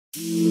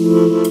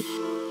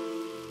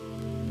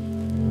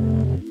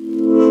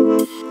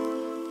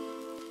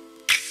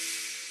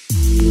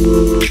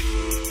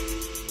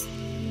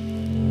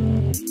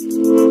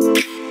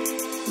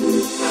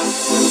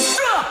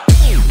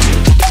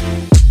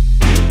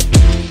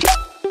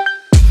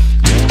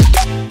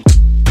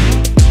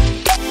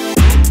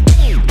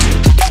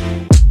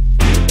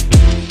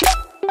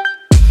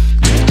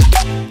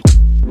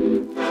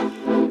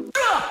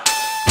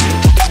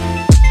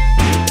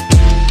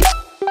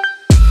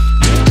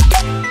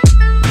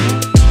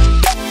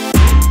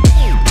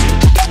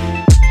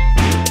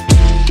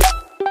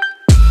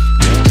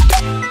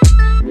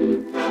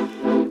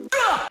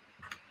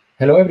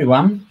Hello,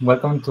 everyone.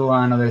 Welcome to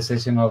another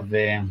session of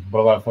the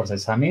Global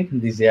Foresight Summit.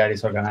 This year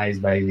is organized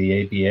by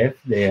the APF,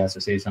 the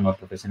Association of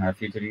Professional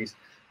Futurists,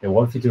 the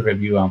World Future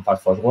Review, and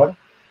Fast Forward.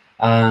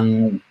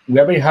 And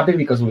we are very happy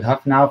because we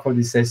have now for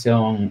this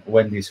session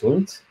Wendy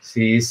Schultz.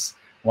 She is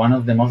one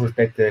of the most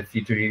respected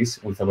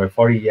futurists with over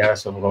 40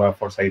 years of global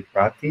foresight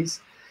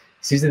practice.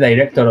 She's the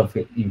director of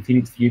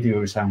Infinite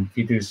Futures and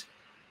Futures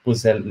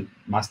Puzzle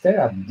Master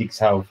at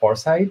Jigsaw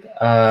Foresight.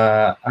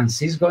 And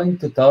she's going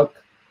to talk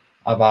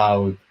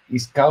about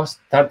is chaos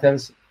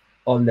turtles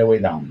all the way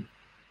down.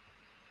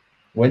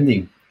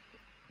 Wendy,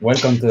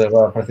 welcome to the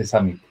Global Foresight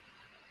Summit.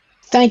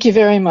 Thank you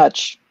very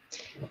much.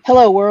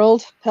 Hello,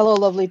 world. Hello,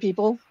 lovely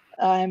people.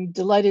 I'm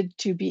delighted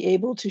to be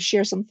able to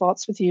share some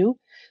thoughts with you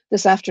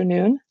this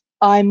afternoon.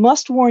 I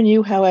must warn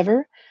you,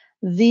 however,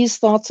 these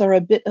thoughts are a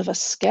bit of a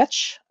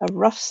sketch, a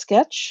rough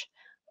sketch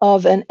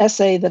of an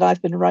essay that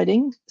I've been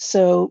writing.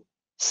 So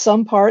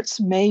some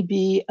parts may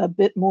be a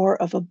bit more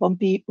of a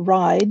bumpy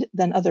ride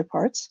than other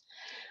parts.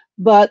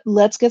 But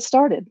let's get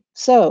started.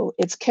 So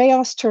it's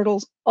chaos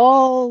turtles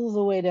all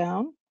the way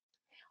down,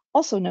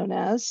 also known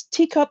as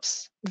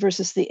teacups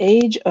versus the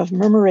age of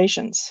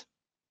murmurations.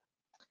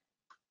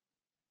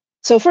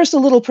 So first, a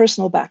little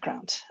personal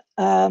background.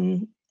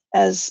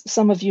 As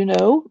some of you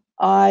know,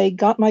 I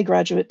got my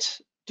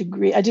graduate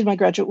degree, I did my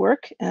graduate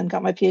work and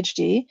got my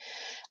PhD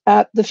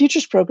at the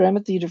Futures program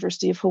at the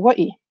University of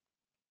Hawaii,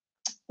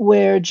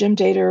 where Jim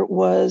Dater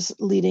was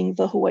leading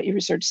the Hawaii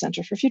Research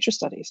Center for Future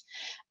Studies.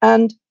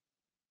 And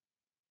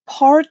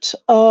part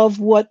of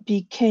what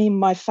became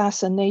my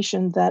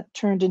fascination that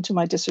turned into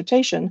my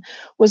dissertation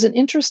was an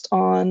interest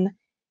on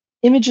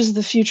images of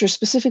the future,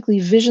 specifically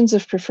visions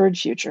of preferred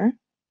future,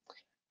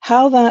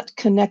 how that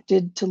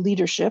connected to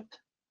leadership,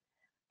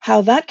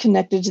 how that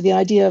connected to the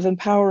idea of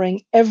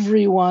empowering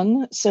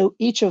everyone, so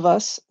each of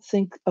us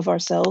think of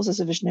ourselves as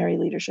a visionary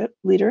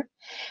leader,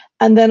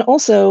 and then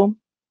also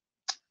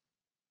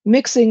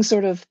mixing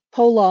sort of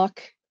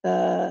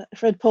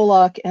Fred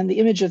Pollock and the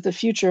image of the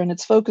future and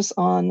its focus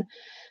on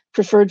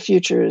preferred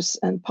futures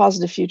and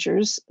positive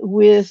futures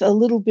with a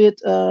little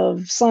bit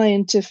of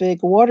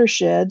scientific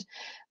watershed.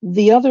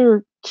 The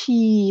other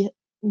key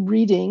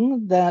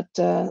reading that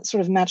sort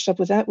of matched up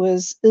with that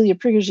was Ilya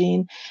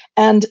Prigogine,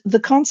 and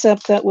the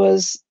concept that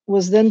was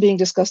then being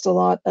discussed a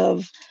lot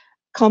of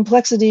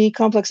complexity,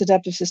 complex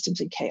adaptive systems,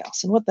 and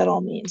chaos, and what that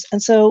all means.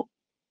 And so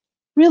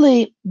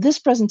really, this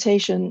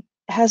presentation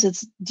has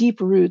its deep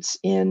roots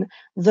in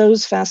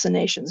those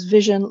fascinations: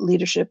 vision,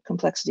 leadership,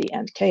 complexity,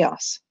 and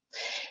chaos.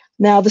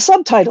 Now, the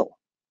subtitle,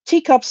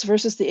 Teacups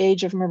versus the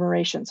Age of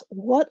Murmurations.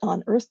 What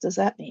on earth does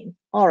that mean?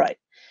 All right,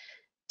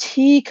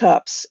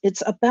 teacups.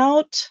 It's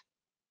about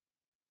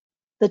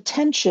the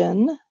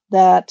tension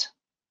that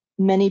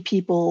many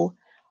people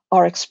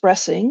are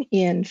expressing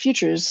in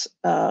futures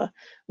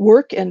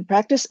work and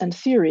practice and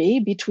theory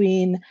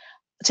between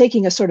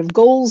taking a sort of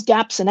goals,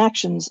 gaps, and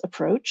actions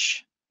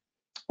approach,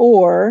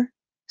 or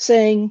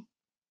saying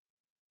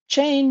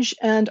change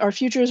and our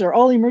futures are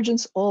all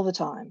emergence all the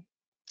time.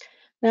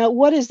 Now,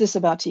 what is this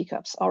about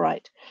teacups? All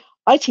right,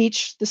 I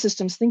teach the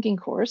systems thinking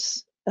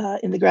course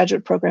in the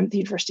graduate program at the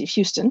University of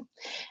Houston.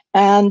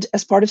 And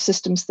as part of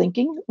systems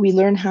thinking, we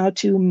learn how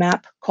to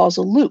map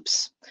causal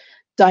loops,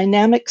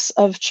 dynamics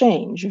of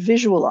change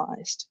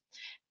visualized.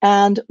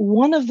 And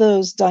one of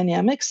those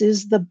dynamics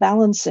is the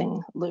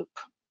balancing loop,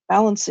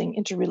 balancing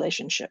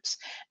interrelationships.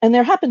 And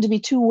there happen to be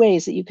two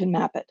ways that you can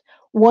map it.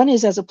 One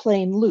is as a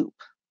plain loop.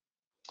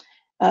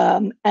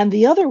 And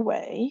the other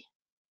way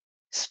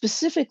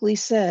specifically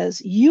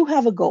says you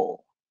have a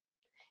goal.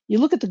 You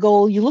look at the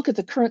goal, you look at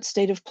the current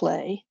state of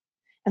play,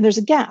 and there's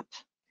a gap.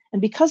 And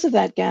because of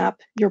that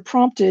gap, you're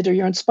prompted or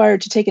you're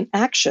inspired to take an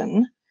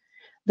action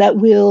that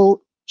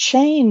will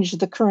change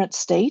the current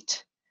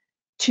state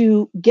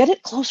to get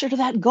it closer to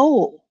that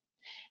goal.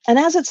 And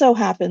as it so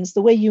happens,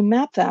 the way you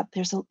map that,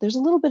 there's a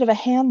little bit of a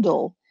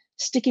handle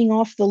sticking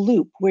off the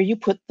loop where you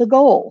put the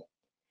goal.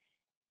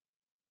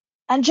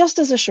 And just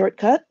as a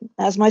shortcut,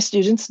 as my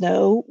students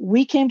know,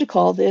 we came to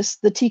call this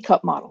the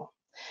teacup model.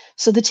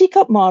 So the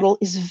teacup model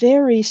is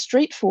very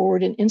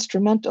straightforward and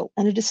instrumental,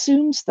 and it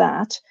assumes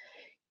that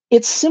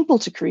it's simple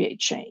to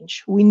create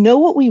change. We know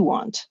what we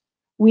want.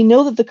 We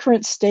know that the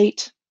current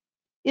state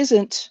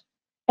isn't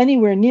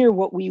anywhere near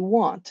what we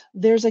want.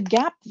 There's a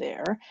gap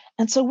there,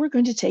 and so we're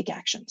going to take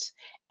actions.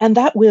 And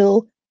that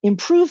will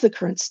improve the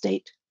current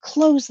state,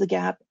 close the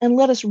gap, and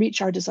let us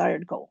reach our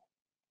desired goal.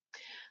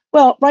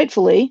 Well,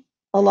 rightfully,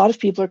 a lot of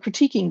people are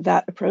critiquing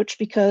that approach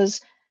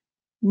because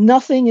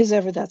nothing is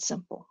ever that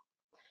simple.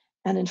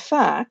 And in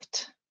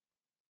fact,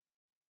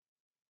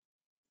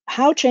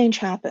 how change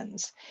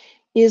happens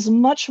is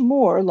much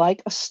more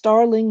like a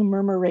starling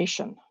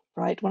murmuration,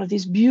 right? One of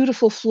these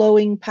beautiful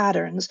flowing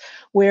patterns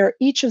where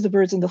each of the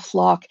birds in the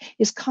flock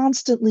is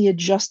constantly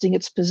adjusting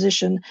its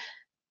position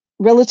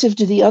relative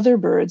to the other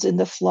birds in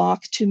the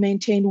flock to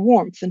maintain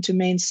warmth and to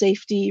maintain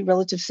safety,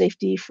 relative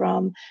safety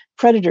from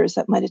predators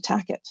that might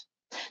attack it.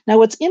 Now,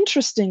 what's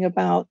interesting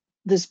about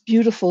this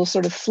beautiful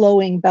sort of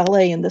flowing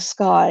ballet in the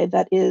sky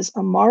that is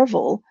a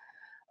marvel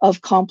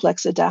of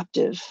complex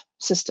adaptive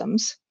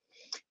systems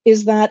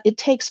is that it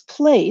takes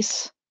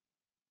place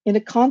in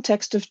a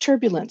context of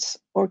turbulence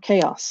or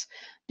chaos,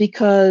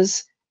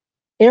 because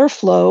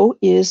airflow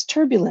is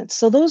turbulence.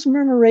 So those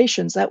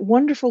murmurations, that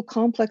wonderful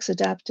complex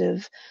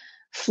adaptive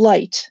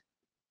flight,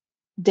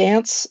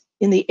 dance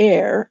in the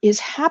air, is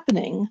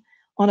happening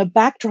on a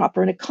backdrop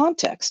or in a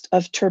context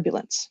of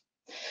turbulence.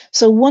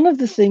 So one of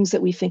the things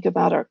that we think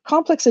about are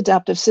complex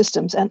adaptive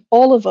systems, and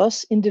all of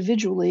us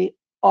individually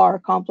are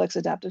complex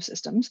adaptive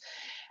systems.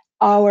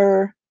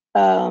 Our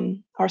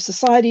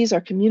societies,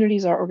 our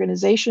communities, our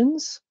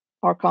organizations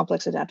are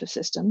complex adaptive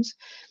systems.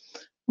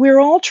 We're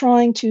all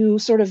trying to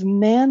sort of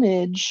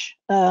manage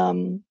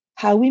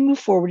how we move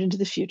forward into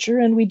the future,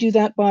 and we do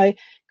that by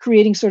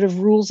creating sort of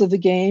rules of the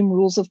game,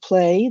 rules of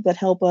play that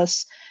help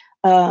us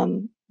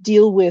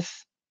deal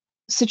with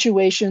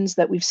situations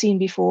that we've seen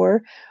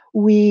before.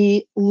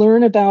 We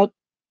learn about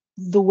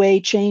the way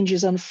change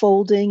is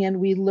unfolding, and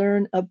we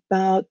learn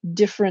about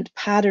different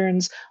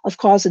patterns of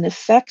cause and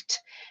effect,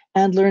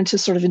 and learn to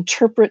sort of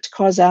interpret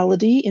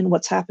causality in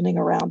what's happening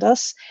around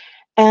us.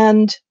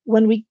 And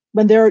when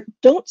there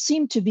don't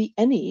seem to be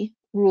any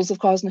rules of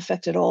cause and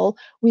effect at all,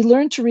 we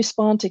learn to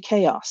respond to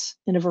chaos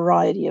in a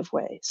variety of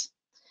ways.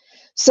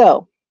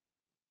 So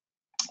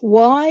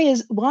why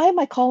am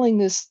I calling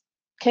this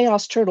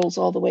chaos turtles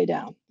all the way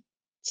down?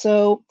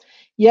 So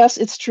yes,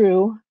 it's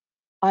true.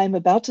 I'm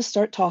about to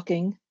start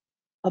talking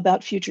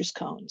about futures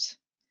cones.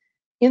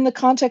 In the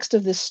context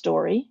of this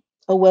story,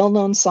 a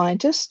well-known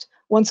scientist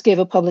once gave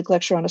a public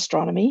lecture on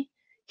astronomy.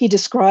 He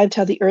described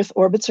how the Earth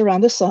orbits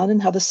around the sun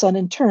and how the sun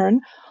in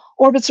turn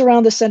orbits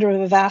around the center of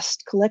a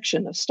vast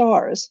collection of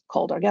stars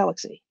called our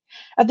galaxy.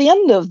 At the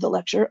end of the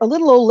lecture, a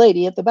little old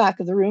lady at the back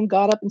of the room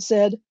got up and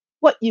said,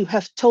 "What you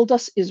have told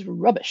us is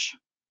rubbish.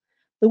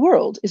 The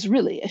world is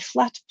really a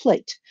flat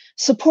plate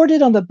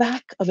supported on the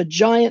back of a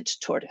giant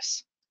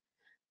tortoise."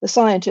 The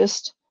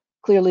scientist,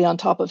 clearly on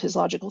top of his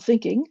logical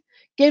thinking,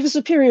 gave a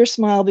superior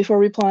smile before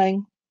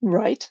replying,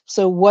 "Right,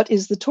 so what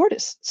is the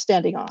tortoise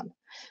standing on?"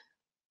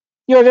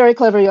 "You're a very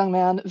clever young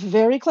man,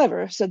 very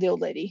clever," said the old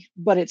lady,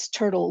 "but it's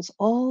turtles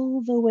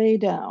all the way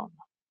down."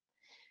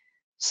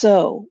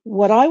 So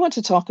what I want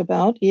to talk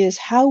about is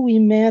how we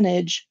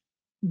manage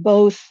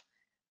both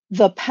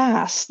the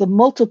paths, the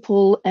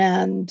multiple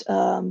and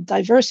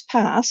diverse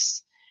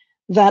paths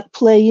that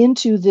play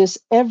into this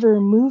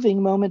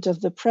ever-moving moment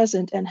of the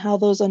present, and how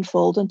those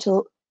unfold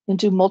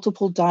into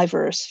multiple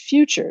diverse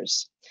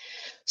futures.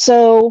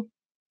 So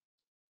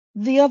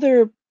the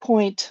other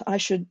point I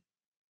should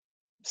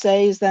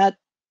say is that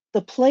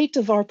the plate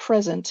of our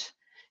present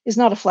is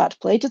not a flat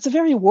plate, it's a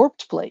very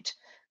warped plate.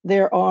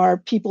 There are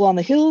people on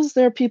the hills,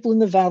 there are people in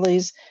the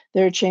valleys,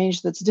 there are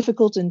change that's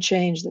difficult and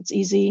change that's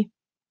easy.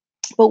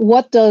 But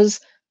what does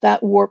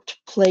that warped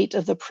plate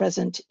of the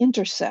present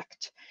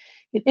intersect?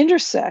 It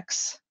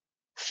intersects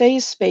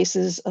phase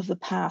spaces of the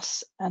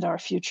past and our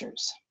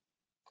futures.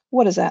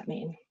 What does that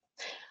mean?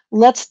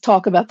 Let's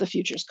talk about the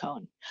futures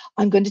cone.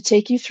 I'm going to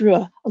take you through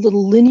a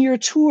little linear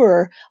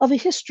tour of a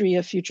history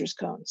of futures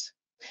cones.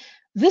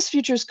 This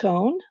futures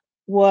cone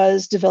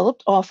was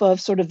developed off of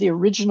sort of the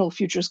original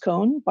futures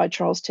cone by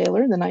Charles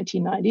Taylor in the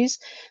 1990s.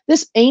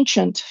 This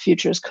ancient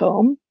futures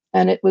cone,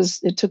 and it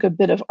took a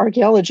bit of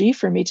archaeology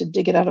for me to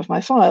dig it out of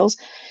my files,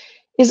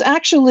 is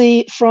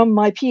actually from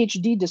my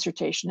PhD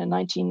dissertation in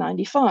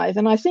 1995.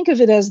 And I think of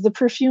it as the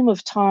perfume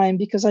of time,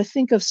 because I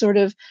think of sort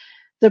of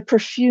the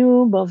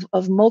perfume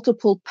of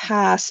multiple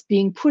paths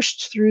being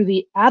pushed through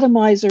the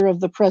atomizer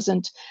of the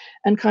present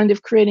and kind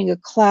of creating a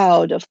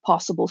cloud of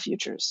possible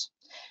futures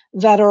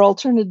that are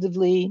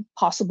alternatively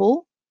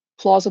possible,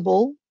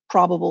 plausible,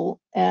 probable,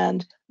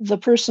 and the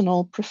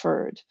personal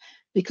preferred,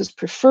 because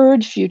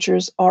preferred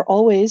futures are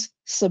always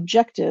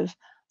subjective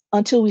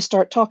until we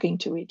start talking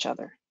to each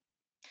other.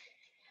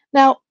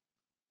 Now,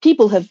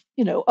 people have,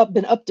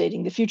 been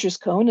updating the futures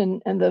cone,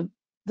 and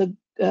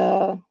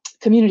the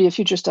community of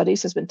future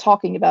studies has been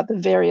talking about the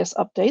various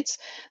updates.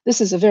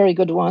 This is a very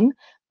good one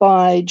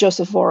by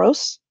Joseph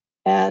Voros,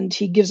 and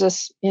he gives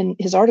us in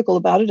his article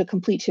about it a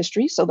complete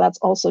history, so that's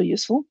also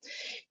useful.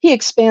 He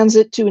expands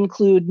it to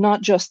include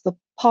not just the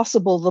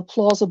possible, the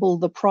plausible,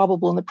 the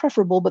probable, and the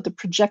preferable, but the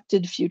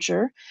projected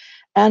future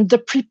and the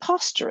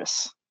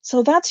preposterous.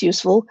 So that's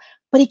useful,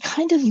 but he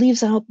kind of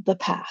leaves out the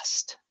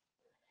past.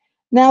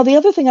 Now, the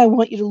other thing I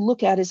want you to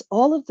look at is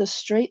all of the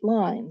straight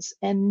lines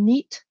and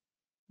neat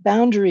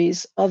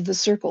boundaries of the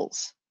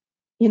circles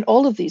in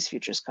all of these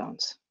futures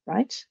cones.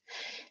 right?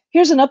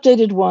 Here's an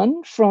updated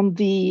one from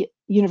the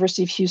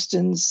University of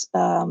Houston's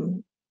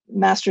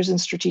Masters in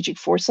Strategic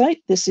Foresight.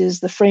 This is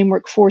the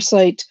framework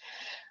foresight,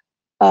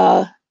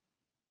 sort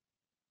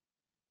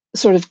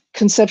of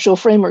conceptual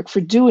framework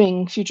for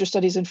doing future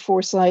studies in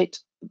foresight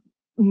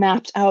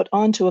mapped out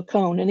onto a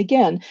cone. And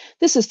again,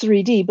 this is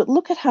 3D, but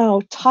look at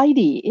how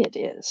tidy it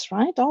is,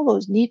 right? All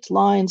those neat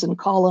lines and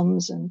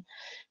columns and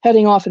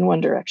heading off in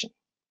one direction.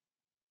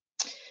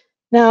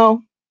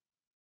 Now,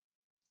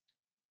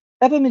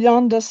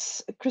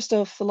 Epaminondas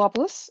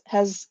Christophilopoulos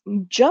has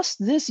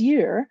just this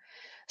year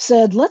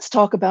said, let's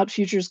talk about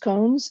futures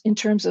cones in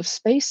terms of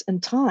space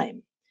and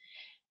time.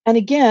 And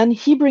again,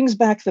 he brings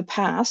back the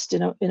past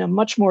in a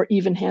much more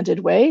even-handed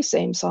way,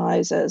 same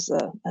size as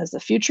the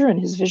future in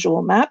his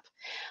visual map.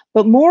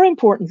 But more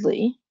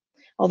importantly,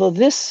 although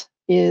this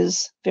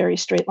is very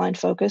straight line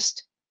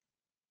focused,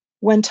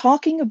 when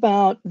talking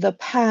about the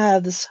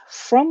paths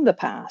from the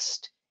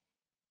past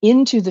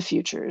into the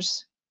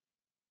futures,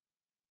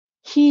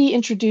 he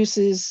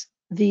introduces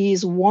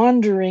these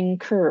wandering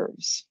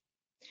curves.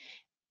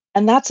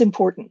 And that's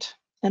important.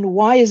 And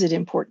why is it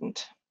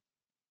important?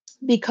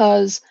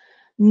 Because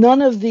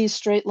none of these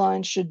straight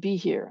lines should be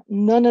here.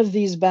 None of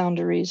these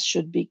boundaries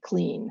should be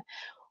clean.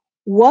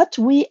 What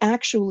we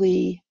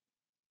actually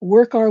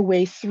work our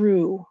way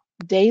through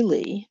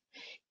daily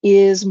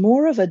is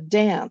more of a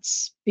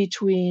dance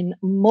between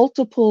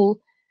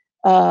multiple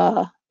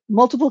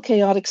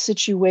chaotic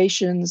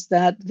situations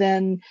that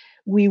then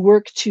we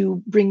work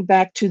to bring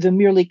back to the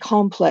merely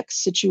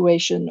complex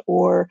situation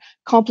or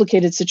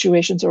complicated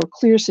situations or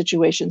clear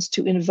situations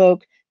to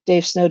invoke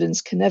Dave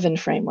Snowden's Cynefin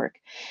framework.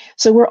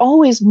 So we're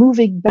always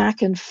moving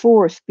back and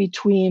forth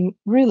between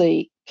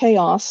really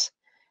chaos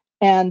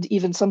and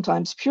even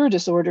sometimes pure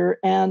disorder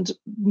and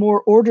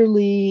more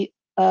orderly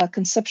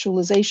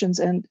conceptualizations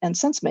and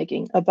sense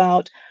making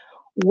about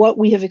what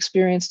we have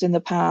experienced in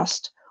the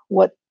past,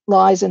 what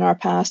lies in our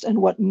past,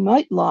 and what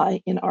might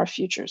lie in our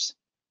futures.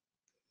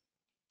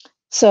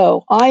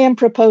 So I am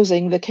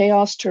proposing the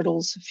Chaos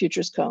Turtles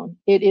Futures Cone.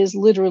 It is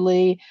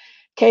literally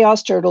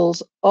Chaos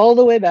Turtles all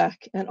the way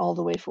back and all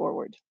the way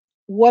forward.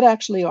 What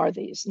actually are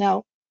these?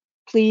 Now,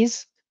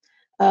 please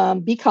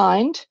be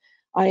kind.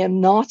 I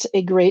am not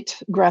a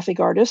great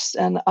graphic artist,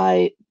 and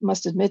I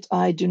must admit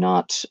I do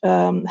not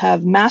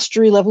have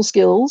mastery level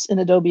skills in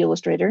Adobe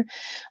Illustrator.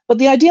 But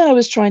the idea I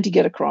was trying to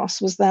get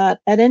across was that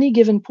at any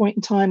given point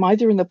in time,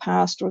 either in the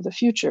past or the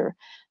future,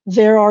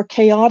 there are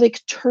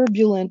chaotic,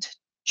 turbulent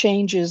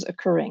changes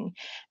occurring,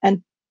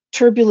 and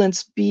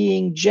turbulence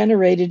being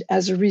generated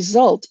as a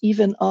result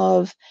even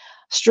of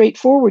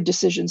straightforward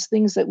decisions,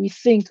 things that we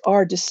think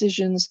are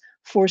decisions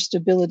for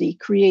stability,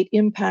 create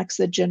impacts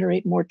that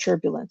generate more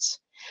turbulence.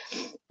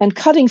 And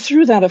cutting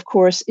through that, of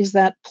course, is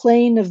that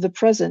plane of the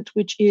present,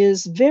 which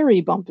is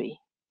very bumpy.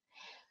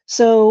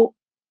 So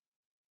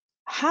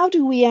how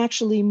do we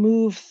actually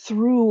move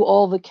through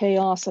all the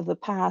chaos of the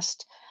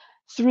past,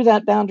 through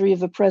that boundary of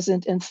the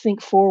present, and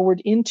think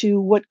forward into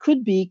what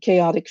could be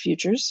chaotic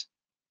futures?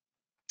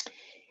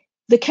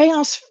 The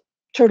Chaos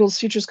Turtles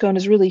Futures Cone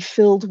is really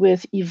filled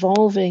with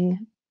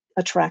evolving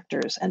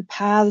attractors and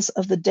paths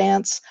of the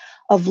dance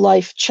of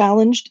life,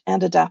 challenged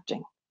and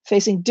adapting,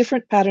 facing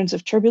different patterns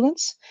of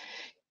turbulence,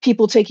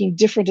 people taking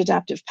different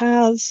adaptive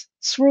paths,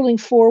 swirling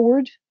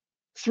forward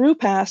through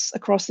paths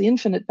across the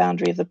infinite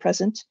boundary of the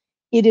present.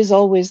 It is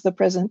always the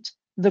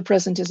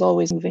present is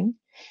always moving,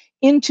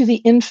 into the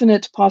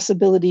infinite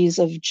possibilities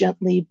of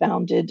gently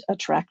bounded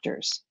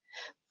attractors.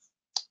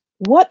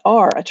 What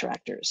are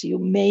attractors? You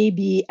may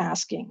be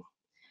asking.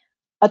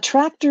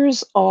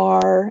 Attractors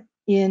are,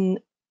 in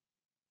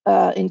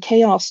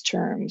chaos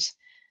terms,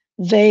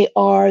 they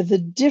are the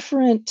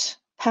different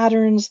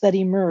patterns that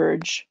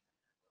emerge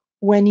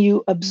when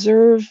you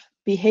observe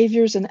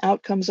behaviors and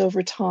outcomes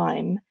over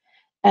time,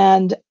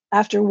 and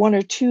after one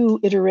or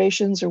two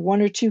iterations or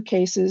one or two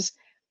cases,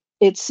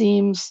 it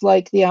seems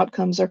like the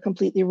outcomes are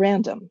completely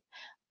random.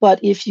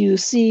 But if you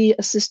see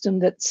a system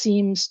that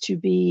seems to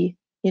be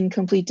in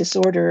complete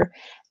disorder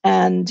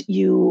and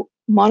you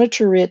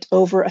monitor it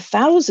over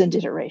 1,000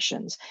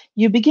 iterations,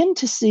 you begin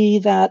to see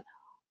that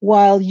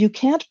while you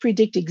can't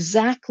predict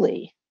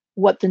exactly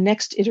what the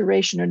next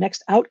iteration or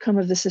next outcome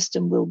of the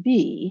system will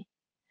be,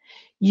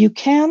 you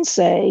can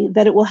say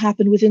that it will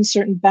happen within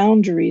certain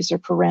boundaries or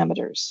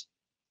parameters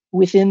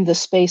within the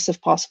space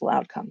of possible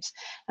outcomes.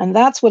 And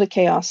that's what a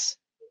chaos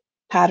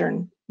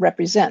pattern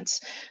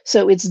represents.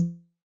 So it's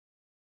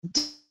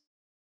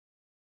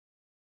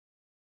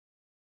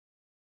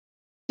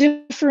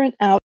different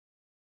out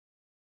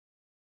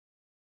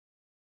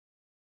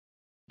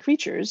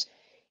creatures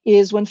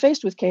is when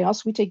faced with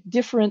chaos, we take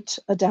different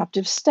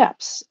adaptive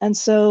steps. And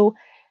so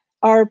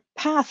our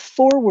path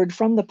forward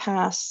from the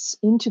pasts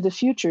into the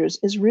futures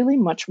is really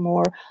much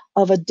more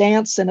of a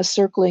dance and a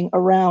circling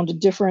around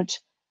different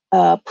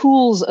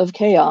pools of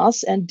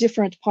chaos and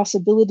different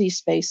possibility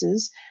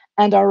spaces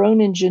and our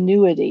own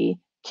ingenuity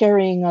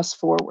carrying us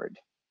forward.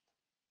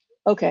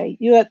 Okay,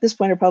 you at this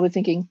point are probably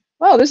thinking,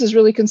 wow, this is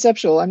really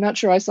conceptual. I'm not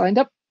sure I signed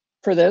up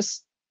for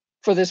this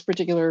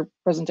particular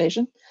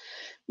presentation.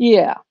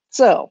 Yeah.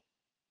 So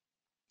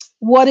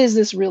what is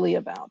this really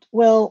about?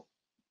 Well,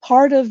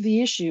 part of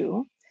the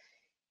issue,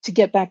 to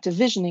get back to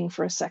visioning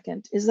for a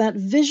second, is that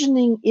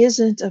visioning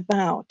isn't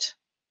about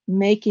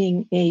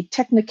making a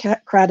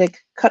technocratic,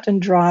 cut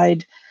and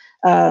dried,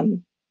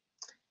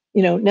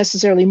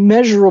 necessarily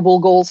measurable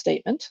goal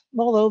statement,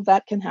 although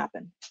that can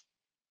happen.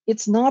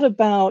 It's not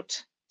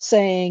about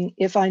saying,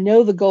 if I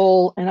know the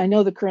goal and I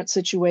know the current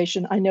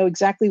situation, I know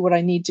exactly what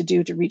I need to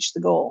do to reach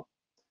the goal.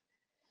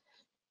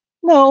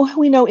 No,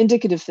 we know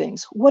indicative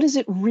things. What is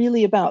it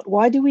really about?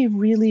 Why do we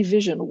really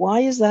vision? Why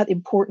is that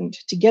important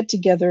to get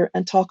together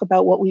and talk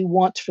about what we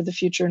want for the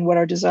future and what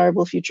our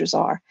desirable futures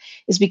are?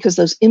 Is because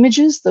those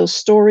images, those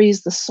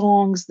stories, the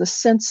songs, the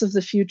sense of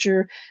the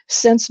future,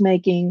 sense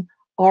making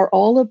are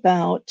all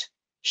about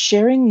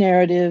sharing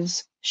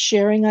narratives,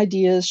 sharing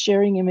ideas,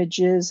 sharing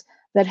images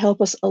that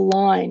help us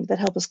align, that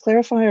help us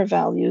clarify our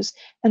values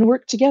and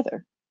work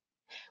together.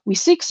 We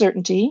seek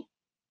certainty,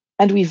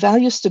 and we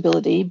value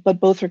stability,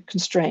 but both are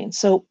constrained.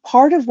 So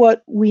part of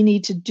what we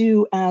need to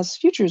do as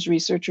futures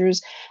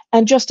researchers,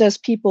 and just as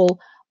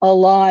people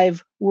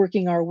alive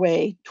working our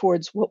way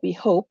towards what we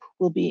hope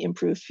will be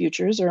improved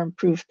futures or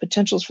improved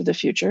potentials for the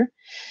future,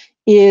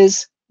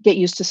 is get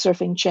used to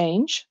surfing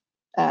change,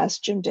 as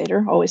Jim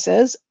Dator always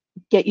says,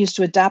 get used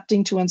to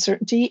adapting to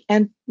uncertainty,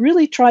 and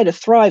really try to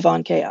thrive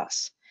on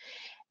chaos.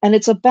 And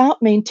it's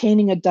about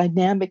maintaining a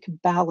dynamic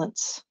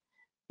balance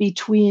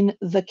between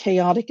the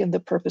chaotic and the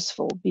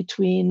purposeful,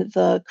 between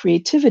the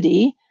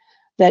creativity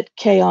that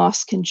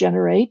chaos can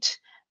generate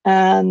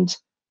and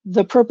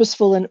the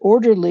purposeful and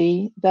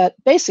orderly that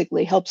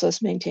basically helps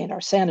us maintain our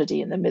sanity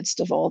in the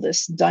midst of all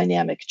this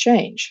dynamic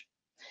change.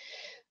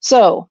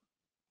 So,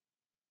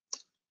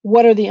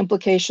 what are the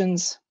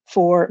implications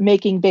for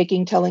making,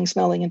 baking, telling,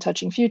 smelling, and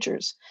touching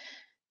futures?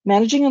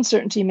 Managing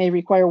uncertainty may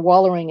require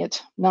wallowing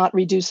it, not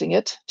reducing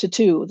it, to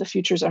two. The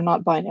futures are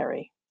not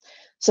binary.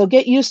 So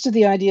get used to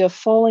the idea of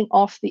falling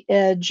off the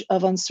edge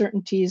of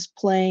uncertainty's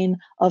plane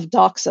of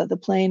doxa, the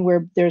plane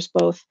where there's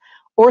both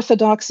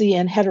orthodoxy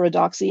and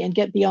heterodoxy, and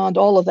get beyond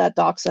all of that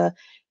doxa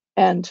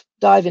and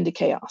dive into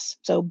chaos.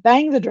 So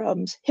bang the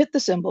drums, hit the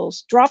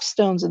cymbals, drop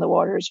stones in the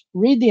waters,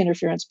 read the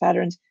interference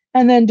patterns,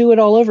 and then do it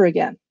all over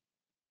again.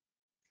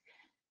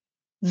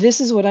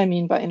 This is what I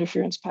mean by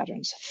interference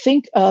patterns.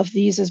 Think of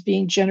these as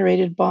being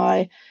generated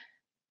by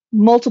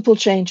multiple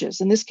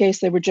changes. In this case,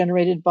 they were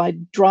generated by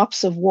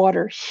drops of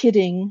water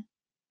hitting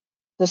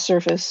the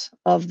surface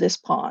of this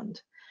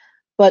pond.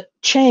 But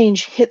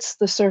change hits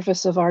the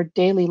surface of our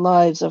daily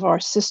lives, of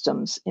our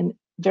systems, in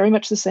very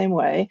much the same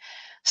way,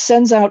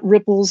 sends out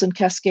ripples and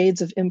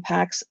cascades of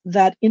impacts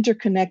that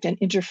interconnect and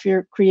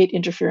interfere, create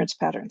interference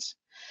patterns.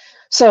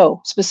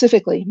 So,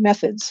 specifically,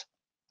 methods.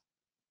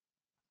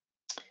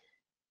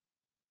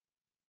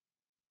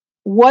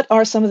 What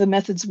are some of the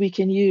methods we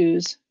can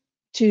use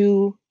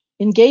to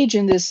engage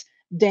in this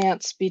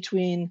dance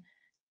between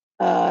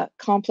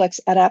complex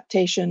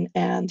adaptation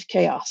and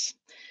chaos?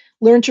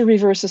 Learn to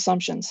reverse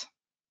assumptions.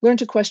 Learn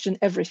to question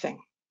everything.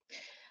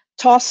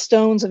 Toss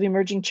stones of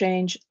emerging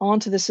change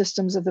onto the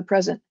systems of the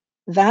present.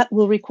 That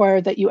will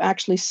require that you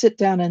actually sit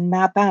down and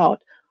map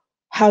out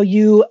how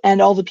you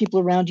and all the people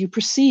around you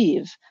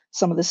perceive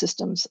some of the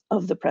systems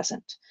of the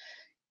present.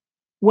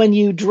 When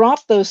you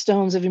drop those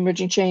stones of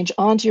emerging change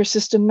onto your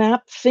system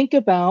map, think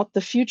about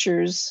the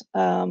futures,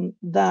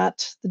 the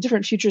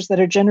different futures that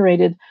are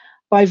generated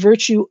by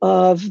virtue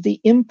of the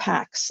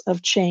impacts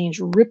of change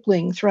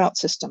rippling throughout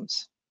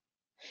systems.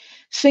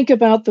 Think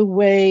about the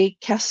way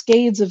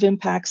cascades of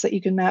impacts that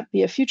you can map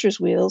via futures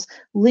wheels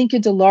link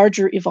into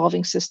larger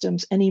evolving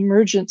systems and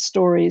emergent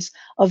stories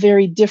of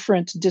very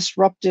different,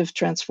 disruptive,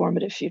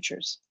 transformative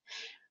futures.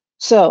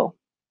 So,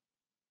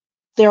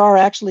 there are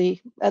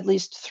actually at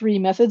least 3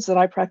 methods that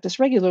I practice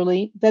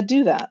regularly that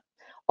do that.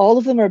 All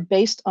of them are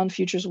based on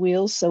futures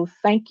wheels. So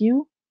thank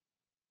you,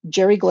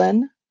 Jerry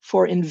Glenn,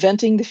 for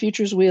inventing the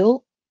futures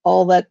wheel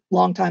all that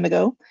long time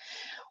ago.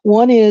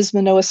 One is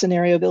Manoa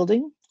scenario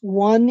building.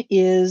 One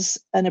is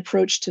an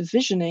approach to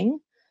visioning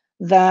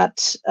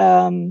that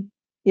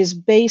is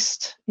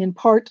based in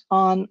part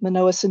on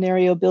Manoa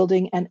scenario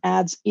building and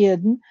adds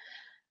in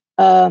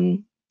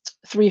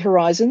 3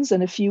 horizons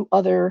and a few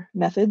other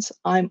methods.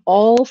 I'm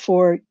all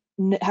for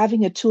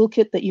having a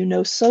toolkit that you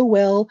know so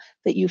well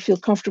that you feel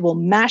comfortable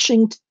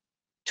mashing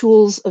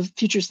tools of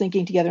futures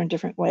thinking together in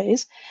different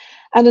ways.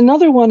 And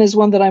another one is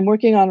one that I'm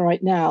working on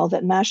right now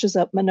that mashes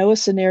up Manoa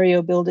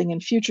scenario building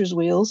and futures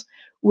wheels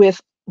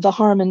with the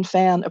Harman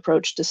Fan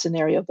approach to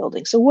scenario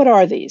building. So what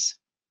are these?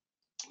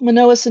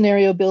 Manoa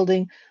scenario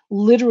building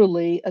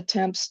literally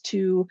attempts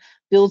to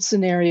build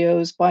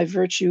scenarios by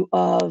virtue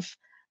of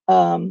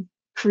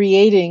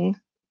creating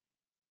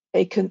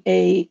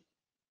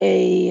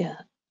a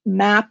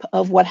map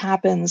of what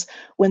happens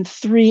when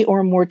 3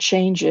 or more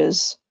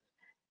changes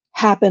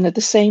happen at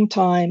the same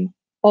time,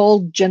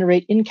 all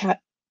generate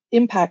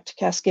impact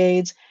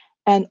cascades,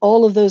 and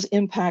all of those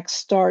impacts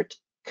start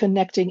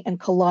connecting and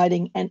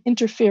colliding and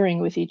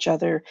interfering with each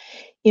other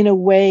in a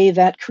way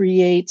that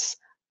creates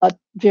a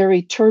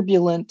very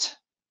turbulent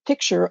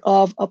picture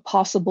of a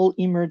possible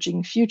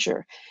emerging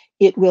future.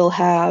 It will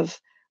have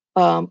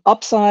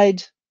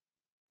upside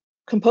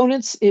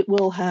components, it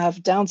will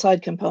have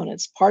downside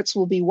components. Parts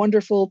will be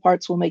wonderful,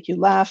 parts will make you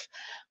laugh,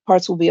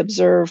 parts will be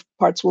observed,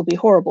 parts will be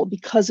horrible,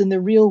 because in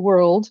the real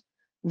world,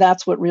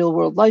 that's what real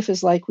world life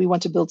is like. We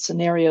want to build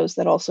scenarios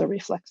that also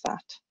reflect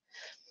that.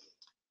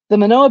 The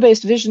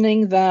Manoa-based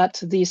visioning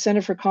that the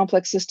Center for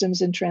Complex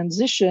Systems in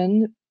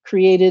Transition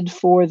created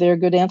for their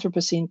Good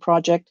Anthropocene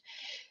project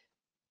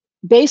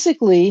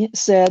basically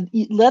said,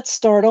 let's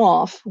start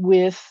off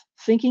with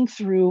thinking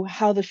through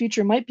how the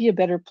future might be a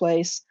better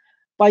place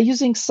by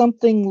using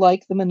something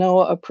like the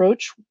Manoa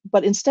approach,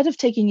 but instead of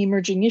taking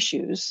emerging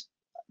issues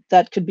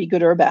that could be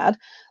good or bad,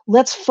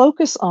 let's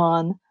focus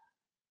on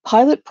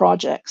pilot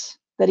projects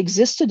that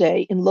exist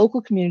today in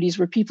local communities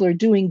where people are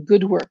doing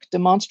good work,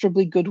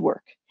 demonstrably good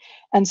work,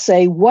 and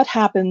say, what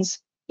happens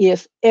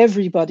if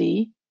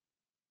everybody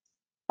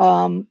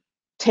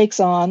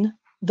takes on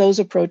those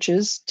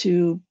approaches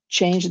to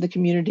change in the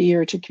community,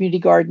 or to community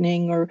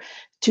gardening, or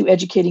to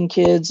educating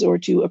kids, or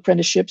to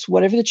apprenticeships,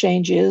 whatever the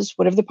change is,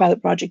 whatever the pilot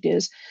project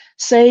is,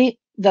 say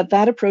that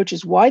that approach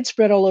is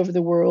widespread all over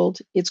the world.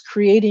 It's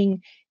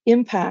creating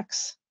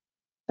impacts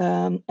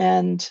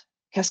and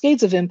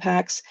cascades of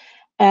impacts.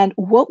 And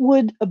what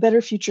would a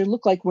better future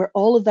look like where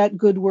all of that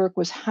good work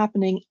was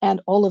happening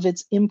and all of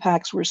its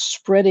impacts were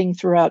spreading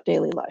throughout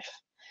daily life?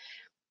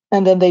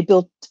 And then they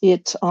built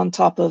it on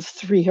top of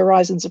Three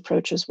Horizons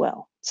approach as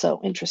well. So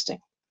interesting.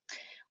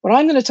 What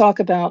I'm going to talk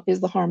about is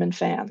the Harman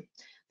fan.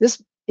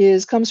 This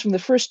comes from the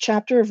first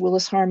chapter of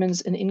Willis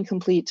Harman's An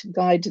Incomplete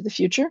Guide to the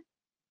Future.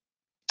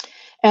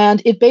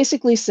 And it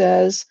basically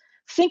says,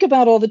 think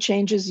about all the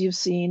changes you've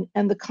seen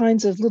and the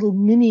kinds of little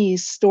mini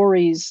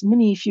stories,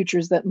 mini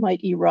futures that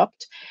might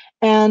erupt,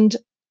 and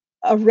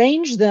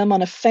arrange them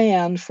on a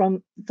fan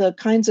from the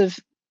kinds of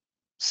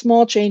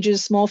small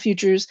changes, small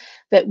futures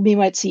that we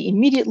might see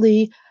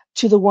immediately,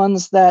 to the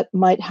ones that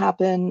might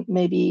happen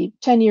maybe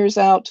 10 years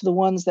out, to the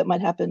ones that might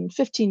happen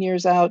 15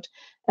 years out,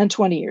 and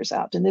 20 years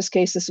out. In this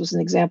case, this was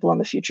an example on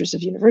the futures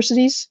of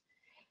universities.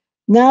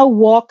 Now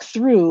walk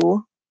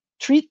through,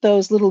 treat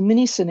those little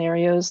mini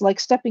scenarios like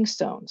stepping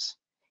stones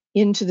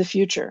into the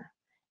future,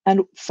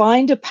 and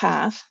find a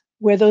path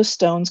where those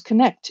stones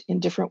connect in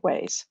different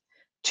ways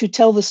to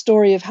tell the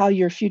story of how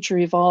your future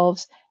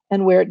evolves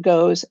and where it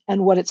goes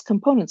and what its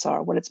components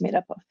are, what it's made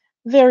up of.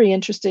 Very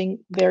interesting,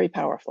 very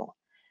powerful.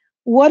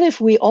 What if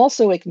we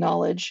also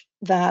acknowledge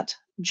that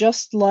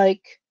just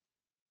like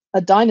a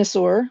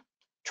dinosaur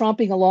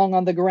tromping along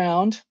on the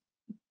ground,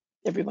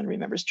 everyone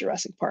remembers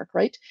Jurassic Park,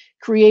 right?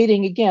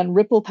 Creating, again,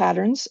 ripple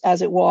patterns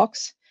as it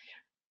walks.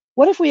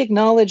 What if we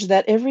acknowledge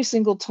that every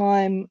single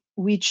time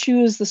we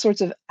choose the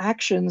sorts of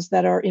actions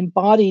that are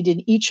embodied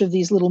in each of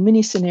these little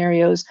mini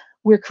scenarios,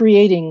 we're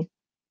creating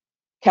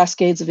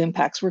cascades of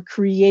impacts. We're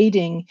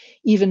creating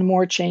even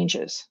more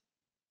changes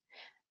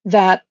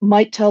that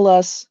might tell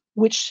us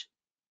which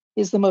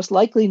is the most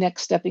likely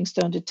next stepping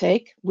stone to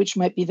take, which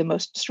might be the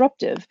most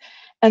disruptive.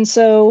 And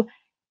so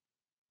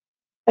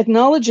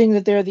acknowledging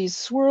that there are these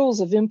swirls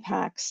of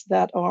impacts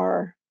that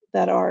are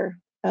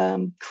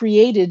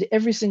created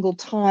every single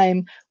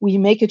time we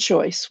make a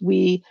choice,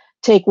 we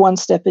take one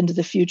step into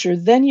the future,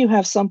 then you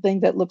have something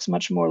that looks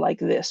much more like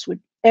this. With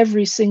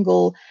every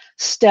single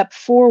step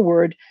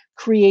forward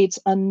creates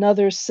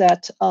another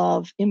set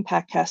of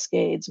impact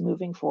cascades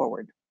moving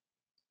forward.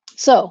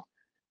 So,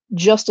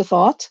 just a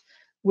thought.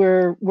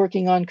 We're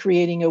working on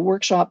creating a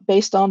workshop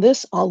based on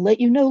this. I'll let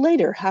you know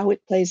later how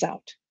it plays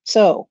out.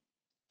 So,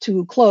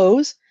 to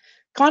close,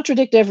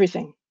 contradict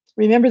everything.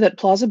 Remember that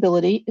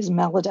plausibility is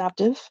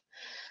maladaptive.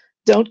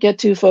 Don't get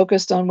too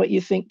focused on what you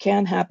think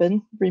can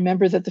happen.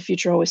 Remember that the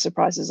future always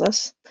surprises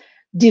us.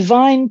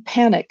 Divine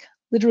panic,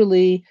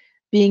 literally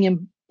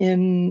being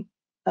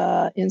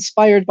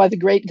inspired by the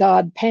great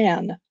god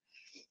Pan,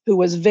 who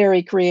was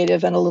very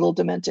creative and a little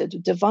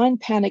demented. Divine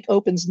panic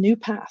opens new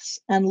paths,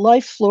 and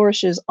life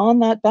flourishes on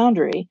that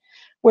boundary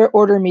where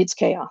order meets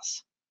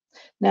chaos.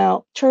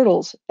 Now,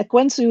 turtles,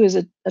 Ekwensu is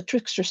a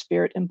trickster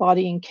spirit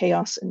embodying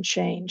chaos and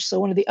change. So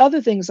one of the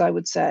other things I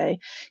would say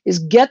is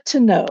get to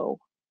know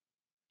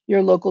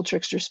your local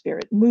trickster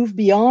spirit. Move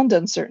beyond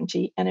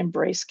uncertainty and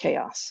embrace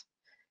chaos.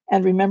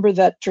 And remember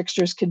that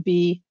tricksters could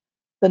be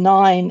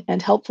benign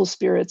and helpful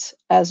spirits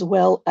as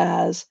well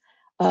as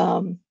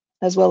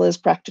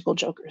practical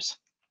jokers.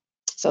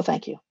 So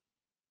thank you.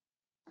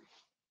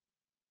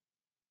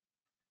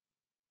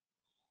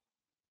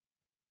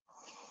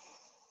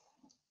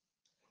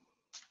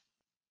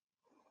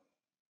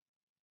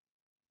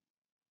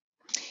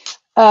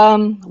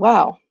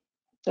 Wow.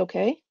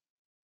 Okay.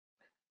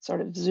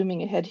 Sort of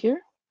zooming ahead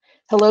here.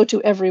 Hello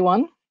to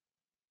everyone.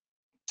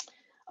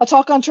 A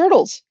talk on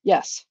turtles.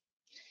 Yes.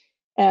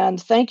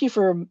 And thank you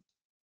for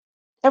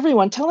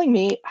everyone telling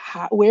me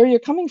where you're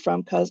coming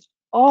from, because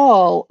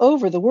all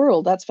over the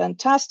world, that's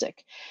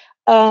fantastic.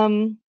 Let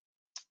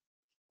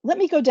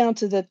me go down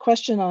to the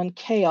question on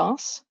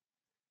chaos.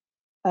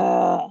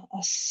 A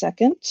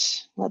second.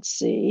 Let's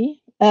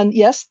see. And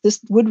yes,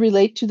 this would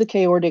relate to the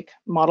chaotic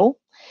model.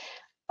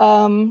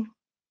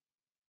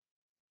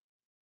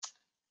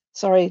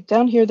 sorry,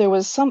 down here there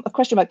was a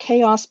question about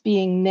chaos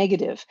being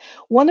negative.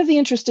 One of the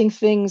interesting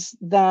things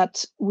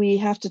that we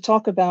have to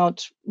talk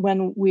about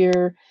when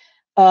we're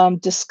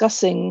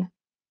discussing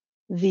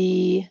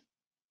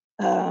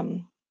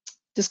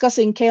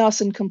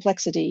chaos and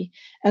complexity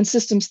and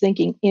systems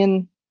thinking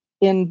in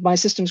my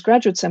systems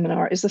graduate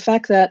seminar is the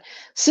fact that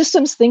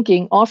systems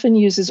thinking often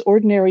uses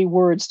ordinary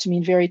words to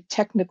mean very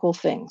technical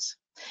things.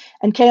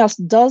 And chaos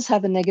does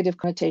have a negative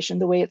connotation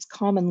the way it's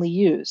commonly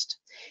used.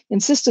 In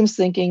systems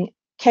thinking,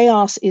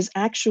 chaos is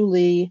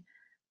actually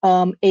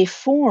a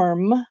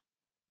form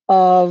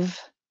of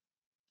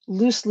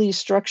loosely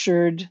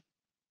structured,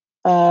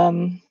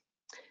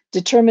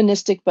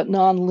 deterministic but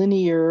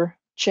non-linear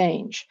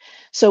change.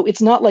 So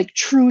it's not like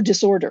true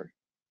disorder.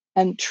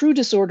 And true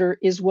disorder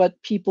is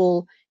what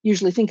people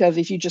usually think of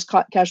if you just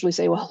casually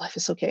say, well, life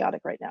is so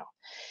chaotic right now.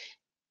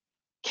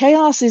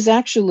 Chaos is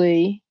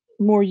actually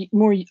a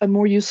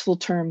more useful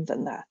term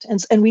than that.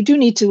 And we do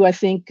need to, I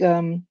think,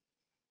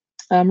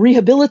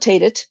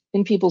 rehabilitate it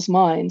in people's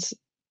minds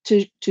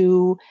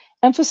to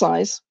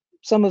emphasize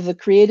some of the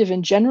creative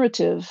and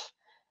generative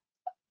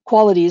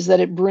qualities that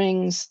it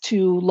brings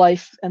to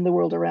life and the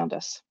world around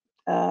us.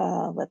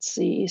 Let's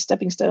see,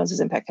 stepping stones as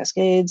impact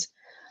cascades.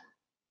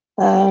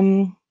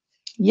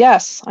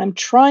 Yes, I'm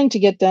trying to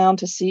get down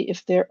to see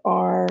if there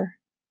are.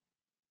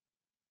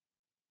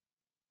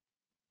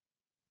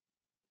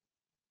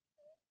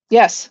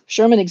 Yes,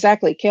 Sherman,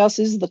 exactly. Chaos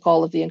is the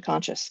call of the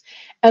unconscious.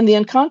 And the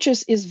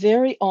unconscious is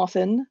very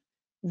often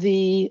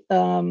the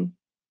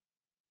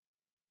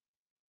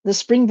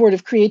springboard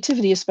of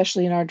creativity,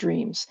 especially in our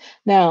dreams.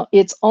 Now,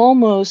 it's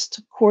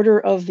almost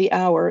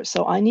 1/4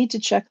 so I need to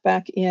check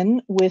back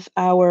in with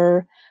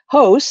our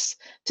hosts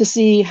to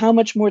see how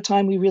much more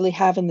time we really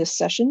have in this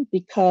session,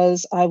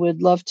 because I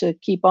would love to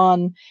keep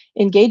on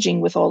engaging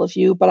with all of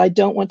you, but I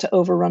don't want to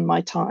overrun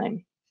my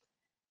time.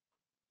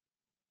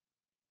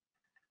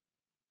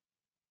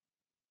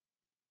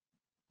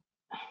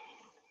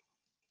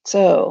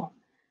 So,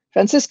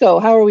 Francisco,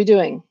 how are we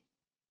doing?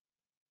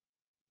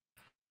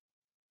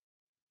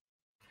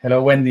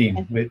 Hello, Wendy.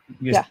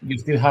 You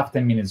still have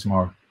 10 minutes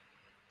more.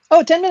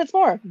 Oh, 10 minutes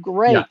more.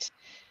 Great.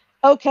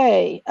 Yeah.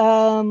 Okay,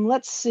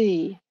 let's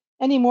see.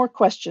 Any more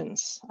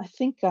questions? I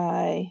think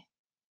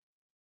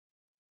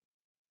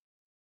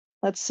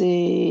let's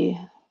see.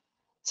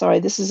 Sorry,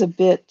 this is a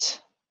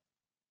bit.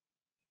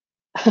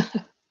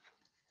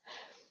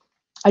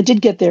 I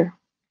did get there,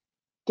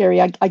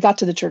 Gary. I got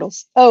to the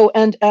turtles. Oh,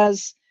 and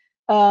as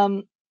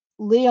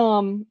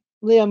Liam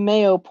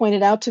Mayo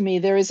pointed out to me,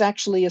 there is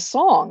actually a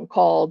song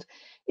called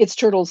 "It's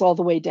Turtles All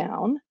the Way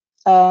Down."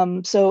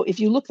 So if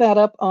you look that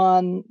up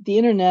on the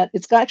internet,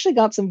 it's actually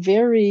got some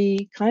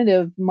very kind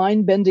of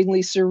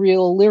mind-bendingly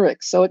surreal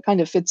lyrics, so it kind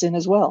of fits in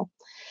as well,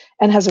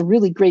 and has a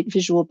really great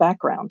visual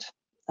background.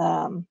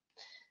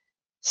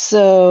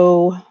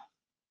 So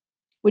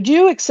would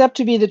you accept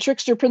to be the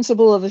trickster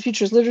principal of the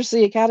Futures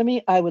Literacy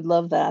Academy? I would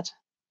love that.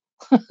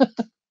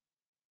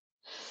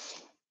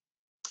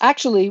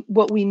 Actually,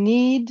 what we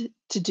need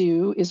to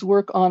do is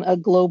work on a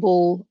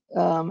global,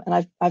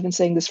 and I've been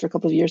saying this for a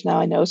couple of years now,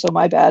 I know, so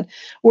my bad,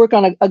 work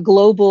on a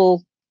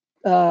global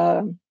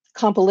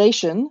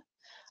compilation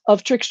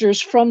of tricksters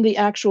from the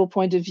actual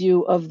point of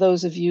view of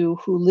those of you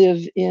who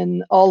live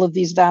in all of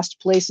these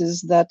vast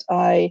places that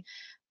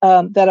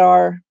that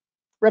are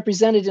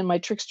represented in my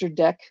trickster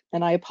deck.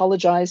 And I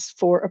apologize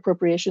for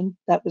appropriation.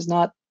 That was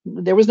not,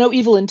 there was no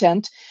evil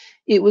intent.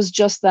 It was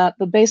just that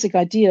the basic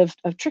idea of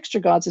trickster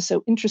gods is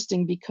so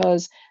interesting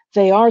because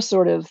they are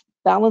sort of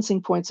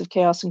balancing points of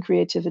chaos and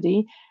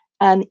creativity.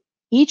 And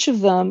each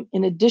of them,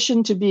 in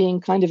addition to being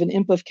kind of an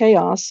imp of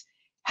chaos,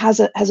 has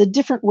a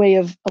different way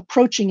of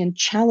approaching and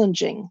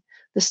challenging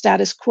the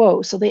status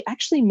quo. So they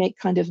actually make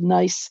kind of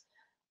nice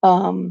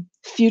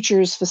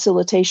futures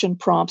facilitation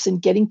prompts in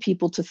getting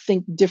people to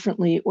think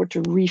differently or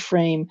to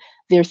reframe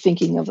their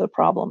thinking of the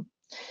problem.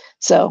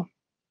 So,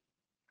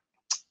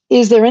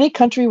 is there any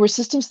country where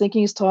systems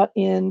thinking is taught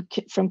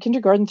from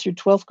kindergarten through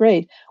 12th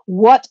grade?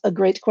 What a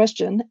great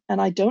question,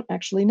 and I don't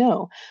actually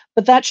know.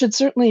 But that should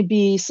certainly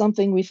be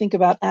something we think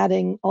about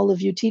adding. All of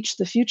you Teach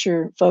the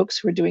Future folks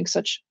who are doing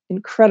such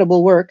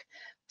incredible work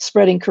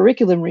spreading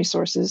curriculum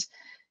resources.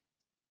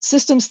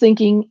 Systems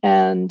thinking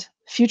and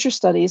future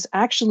studies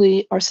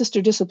actually are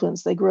sister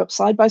disciplines. They grew up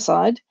side by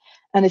side.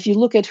 And if you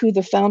look at who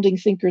the founding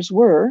thinkers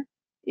were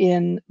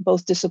in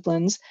both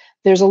disciplines,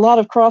 there's a lot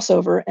of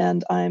crossover.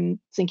 And I'm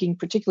thinking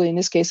particularly in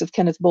this case of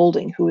Kenneth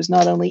Boulding, who is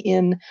not only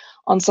in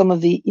on some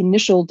of the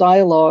initial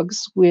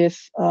dialogues with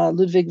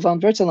Ludwig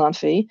von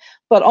Bertalanffy,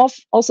 but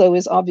also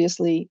is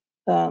obviously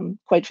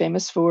quite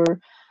famous for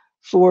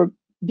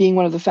being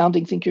one of the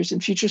founding thinkers in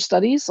future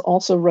studies.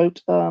 Also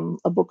wrote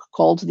a book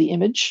called The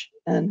Image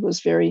and was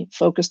very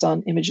focused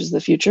on images of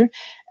the future,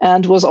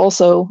 and was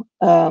also,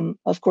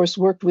 of course,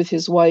 worked with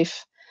his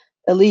wife,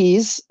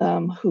 Elise,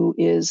 who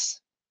is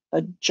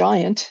a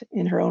giant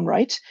in her own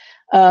right,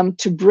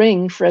 to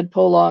bring Fred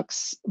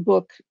Polak's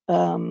book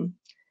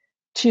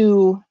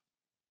to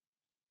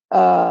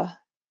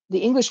the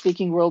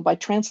English-speaking world by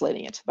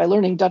translating it, by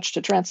learning Dutch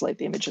to translate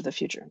the image of the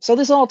future. So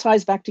this all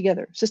ties back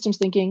together. Systems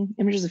thinking,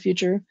 images of the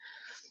future,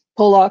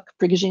 Polak,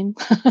 Prigogine.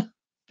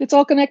 It's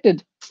all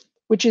connected,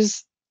 which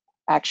is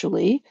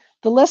actually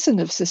the lesson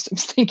of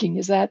systems thinking,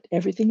 is that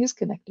everything is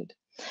connected.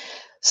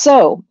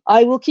 So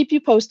I will keep you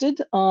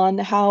posted on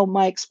how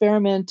my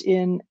experiment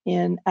in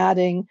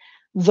adding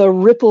the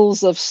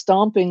ripples of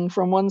stomping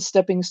from one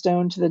stepping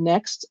stone to the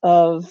next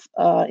of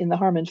in the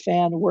Harman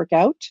fan work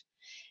out.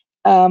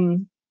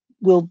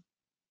 We'll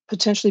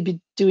potentially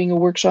be doing a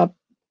workshop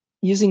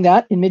using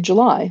that in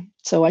mid-July.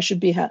 So I should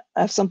be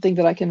have something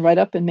that I can write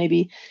up and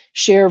maybe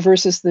share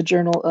versus the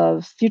Journal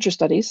of Future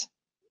Studies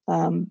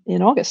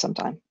in August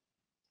sometime.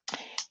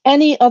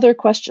 Any other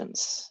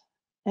questions?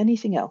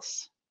 Anything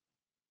else?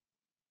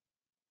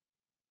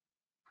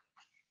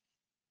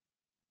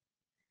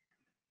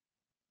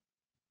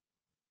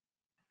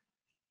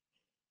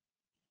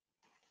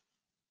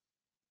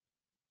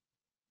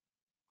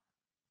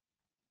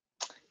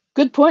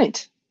 Good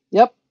point.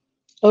 Yep.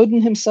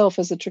 Odin himself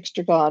as a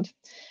trickster god,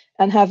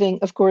 and having,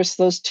 of course,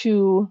 those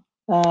two,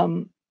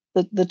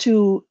 the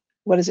two,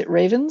 what is it,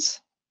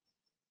 ravens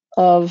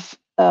of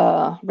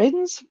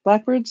ravens,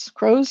 blackbirds,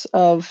 crows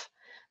of,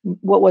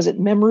 what was it,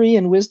 memory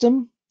and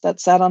wisdom that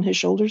sat on his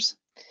shoulders.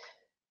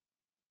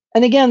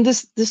 And again,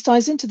 this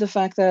ties into the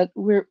fact that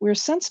we're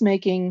sense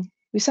making,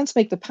 we sense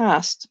make the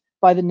past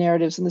by the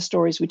narratives and the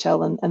stories we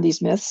tell and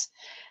these myths.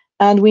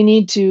 And we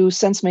need to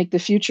sense make the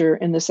future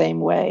in the same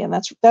way. And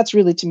that's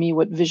really, to me,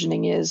 what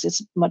visioning is.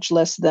 It's much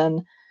less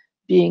than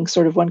being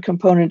sort of one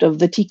component of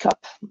the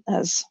teacup,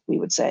 as we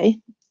would say.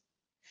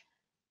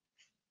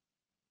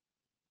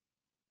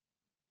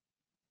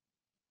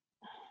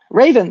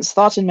 Ravens,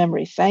 thought and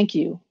memory. Thank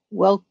you.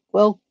 Well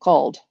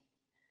called.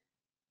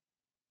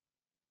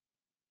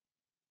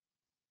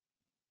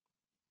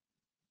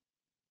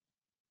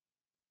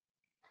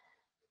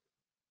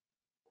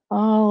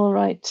 All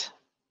right.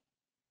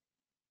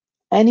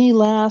 Any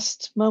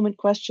last moment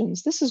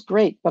questions? This is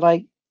great, but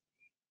I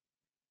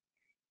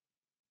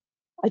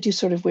do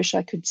sort of wish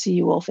I could see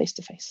you all face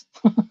to face.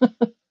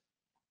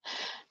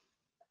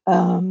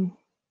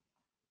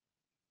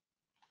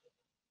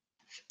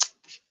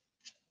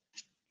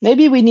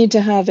 Maybe we need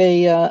to have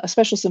a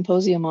special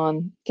symposium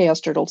on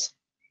chaos turtles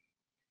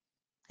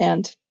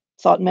and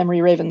thought and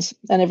memory ravens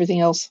and everything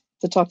else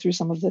to talk through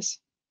some of this.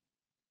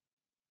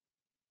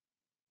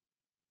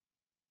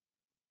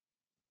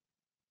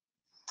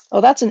 Oh,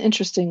 that's an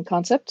interesting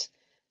concept.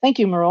 Thank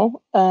you,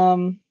 Merle.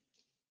 The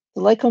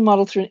Lycone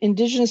model through an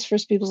indigenous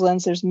First Peoples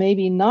lens, there's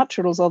maybe not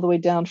turtles all the way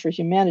down for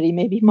humanity,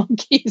 maybe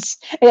monkeys.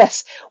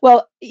 Yes,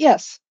 well,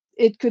 yes,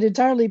 it could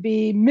entirely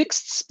be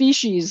mixed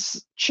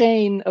species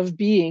chain of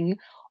being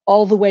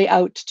all the way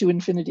out to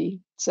infinity.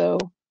 So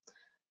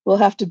we'll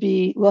have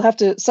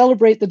to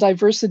celebrate the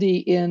diversity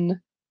in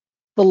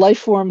the life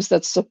forms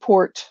that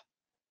support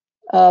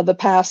the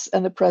past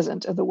and the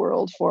present of the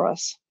world for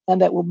us, and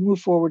that will move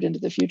forward into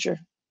the future.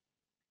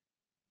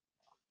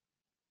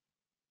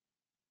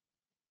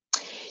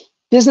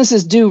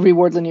 Businesses do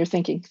reward linear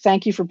thinking.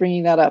 Thank you for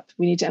bringing that up.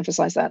 We need to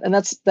emphasize that. And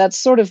that's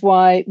sort of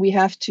why we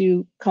have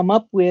to come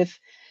up with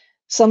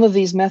some of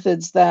these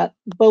methods that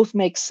both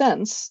make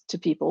sense to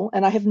people.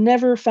 And I have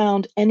never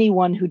found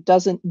anyone who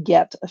doesn't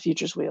get a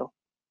futures wheel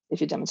if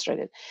you demonstrate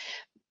it.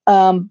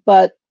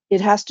 But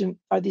it has to,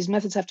 these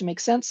methods have to make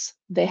sense.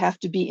 They have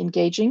to be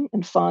engaging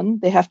and fun.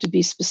 They have to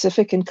be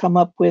specific and come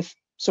up with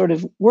sort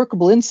of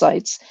workable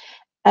insights.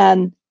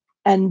 And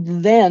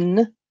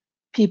then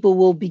people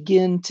will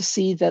begin to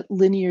see that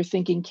linear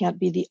thinking can't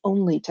be the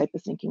only type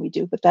of thinking we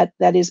do, but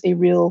that is a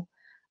real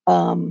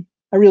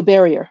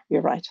barrier.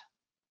 You're right.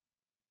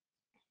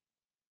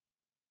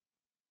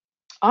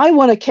 I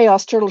want a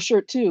chaos turtle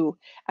shirt too.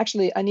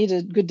 Actually, I need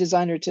a good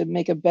designer to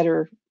make a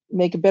better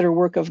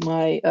work of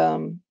my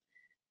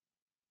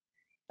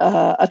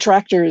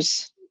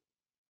attractors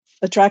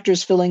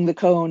filling the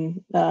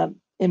cone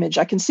image.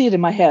 I can see it in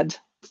my head.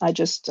 I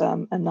just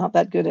am not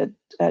that good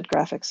at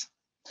graphics.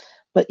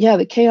 But yeah,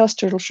 the chaos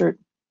turtle shirt.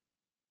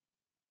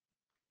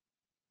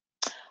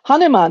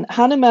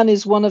 Hanuman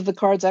is one of the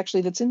cards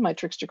actually that's in my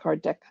trickster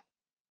card deck.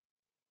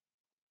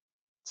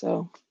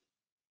 So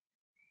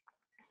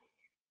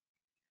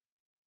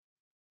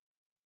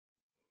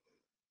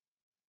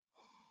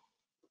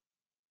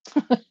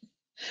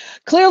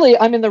clearly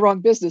I'm in the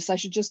wrong business. I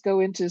should just go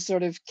into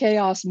sort of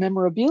chaos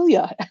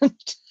memorabilia and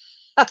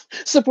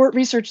support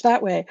research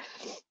that way.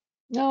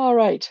 All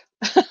right.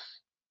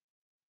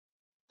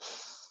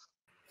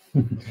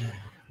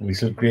 We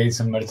should create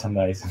some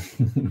merchandise.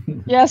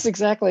 Yes,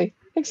 exactly.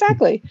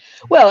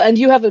 Well, and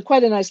you have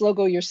quite a nice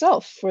logo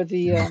yourself for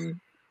the,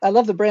 I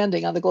love the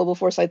branding on the Global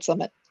Foresight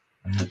Summit.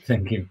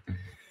 Thank you.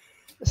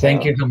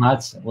 Thank you so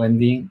much,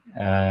 Wendy.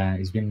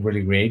 It's been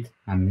really great,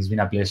 and it's been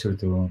a pleasure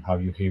to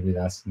have you here with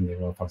us in the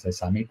Global Foresight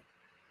Summit.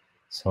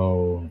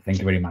 So thank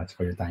you very much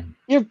for your time.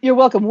 You're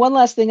welcome. One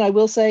last thing I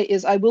will say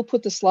is I will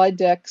put the slide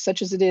deck,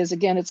 such as it is.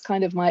 Again, it's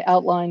kind of my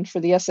outline for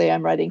the essay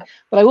I'm writing,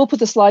 but I will put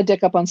the slide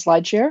deck up on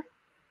SlideShare,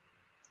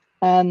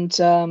 and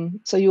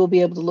so you will be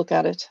able to look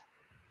at it.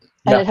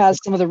 And it has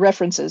some of the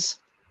references.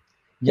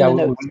 Yeah,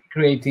 we'll be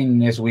creating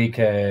next week.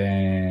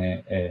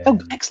 Oh,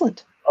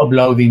 excellent.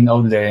 Uploading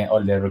all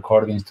the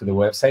recordings to the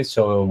website,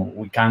 so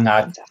we can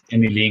add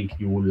any link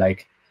you would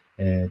like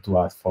to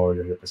add for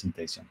the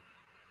presentation.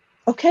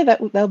 Okay,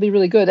 that'll be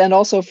really good. And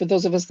also for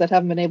those of us that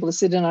haven't been able to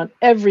sit in on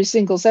every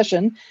single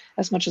session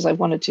as much as I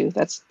wanted to,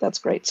 that's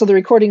great. So the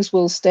recordings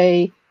will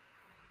stay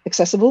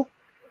accessible?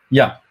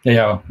 Yeah,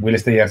 will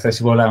stay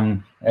accessible.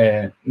 In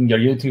our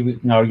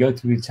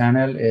YouTube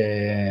channel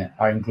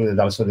are included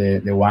also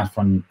the ones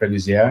from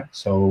previous year.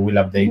 So we'll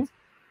update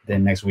the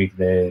next week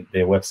the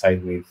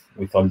website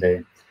with all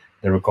the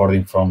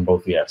recording from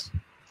both years.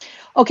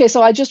 Okay,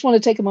 so I just want to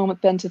take a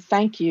moment then to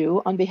thank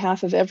you on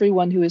behalf of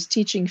everyone who is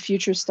teaching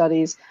future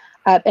studies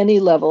at any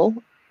level.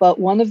 But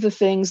one of the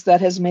things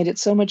that has made it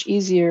so much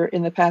easier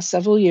in the past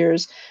several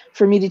years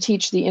for me to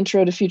teach the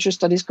Intro to Future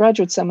Studies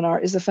graduate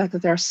seminar is the fact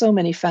that there are so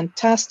many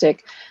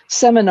fantastic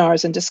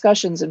seminars and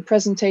discussions and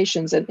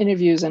presentations and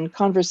interviews and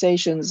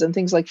conversations and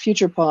things like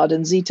FuturePod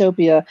and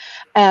Zootopia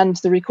and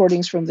the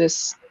recordings from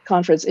this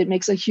conference. It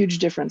makes a huge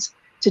difference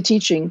to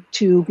teaching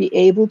to be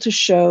able to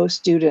show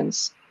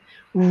students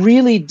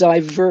really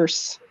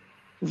diverse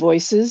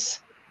voices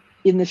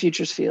in the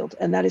futures field,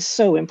 and that is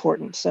so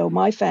important. So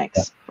my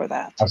thanks for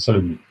that.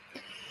 Absolutely.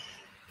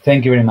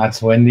 Thank you very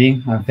much,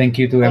 Wendy, and thank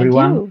you to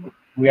everyone.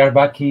 We are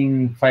back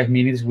in 5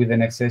 minutes with the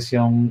next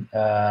session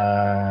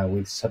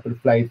with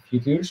Superflight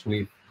Futures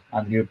with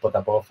Andrew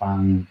Potapov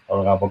and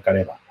Olga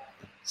Bokareva.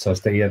 So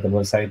stay at the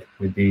website.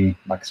 We'll be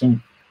back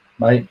soon.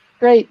 Bye.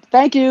 Great.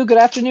 Thank you. Good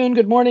afternoon,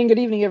 good morning, good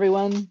evening,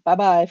 everyone.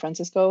 Bye-bye,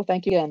 Francisco.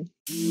 Thank you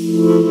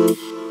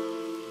again.